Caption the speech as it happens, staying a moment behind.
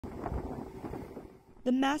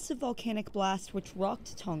The massive volcanic blast which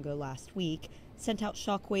rocked Tonga last week sent out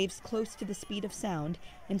shockwaves close to the speed of sound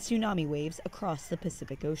and tsunami waves across the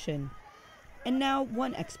Pacific Ocean. And now,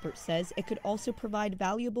 one expert says it could also provide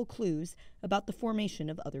valuable clues about the formation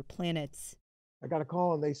of other planets. I got a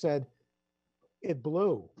call and they said, it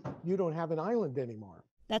blew. You don't have an island anymore.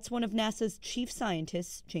 That's one of NASA's chief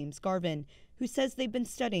scientists, James Garvin, who says they've been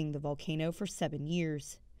studying the volcano for 7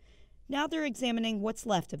 years. Now they're examining what's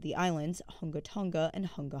left of the islands, Hunga Tonga and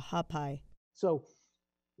Hunga Hapai. So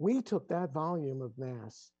we took that volume of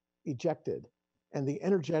mass ejected and the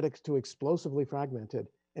energetics to explosively fragmented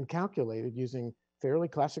and calculated using fairly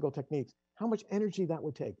classical techniques how much energy that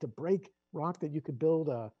would take to break rock that you could build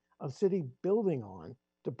a city building on,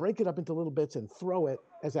 to break it up into little bits and throw it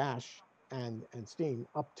as ash and steam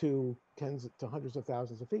up to tens to hundreds of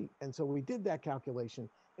thousands of feet. And so we did that calculation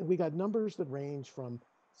and we got numbers that range from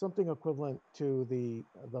something equivalent to the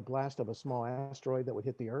blast of a small asteroid that would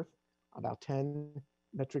hit the Earth, about 10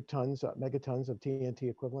 metric tons, megatons of TNT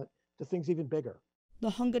equivalent, to things even bigger. The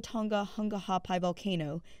Hunga Tonga Hunga Hapai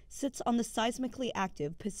volcano sits on the seismically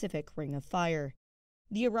active Pacific Ring of Fire.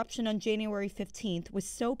 The eruption on January 15th was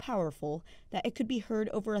so powerful that it could be heard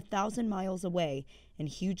over 1,000 miles away, and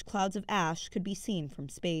huge clouds of ash could be seen from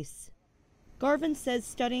space. Garvin says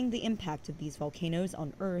studying the impact of these volcanoes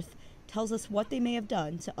on Earth tells us what they may have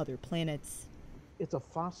done to other planets. It's a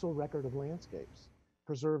fossil record of landscapes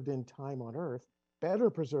preserved in time on Earth, better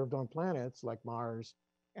preserved on planets like Mars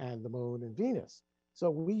and the Moon and Venus. So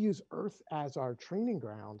we use Earth as our training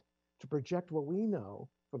ground to project what we know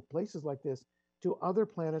from places like this to other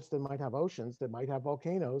planets that might have oceans, that might have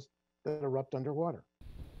volcanoes that erupt underwater.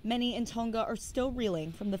 Many in Tonga are still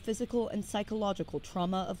reeling from the physical and psychological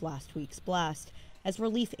trauma of last week's blast, as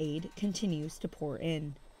relief aid continues to pour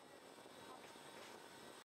in.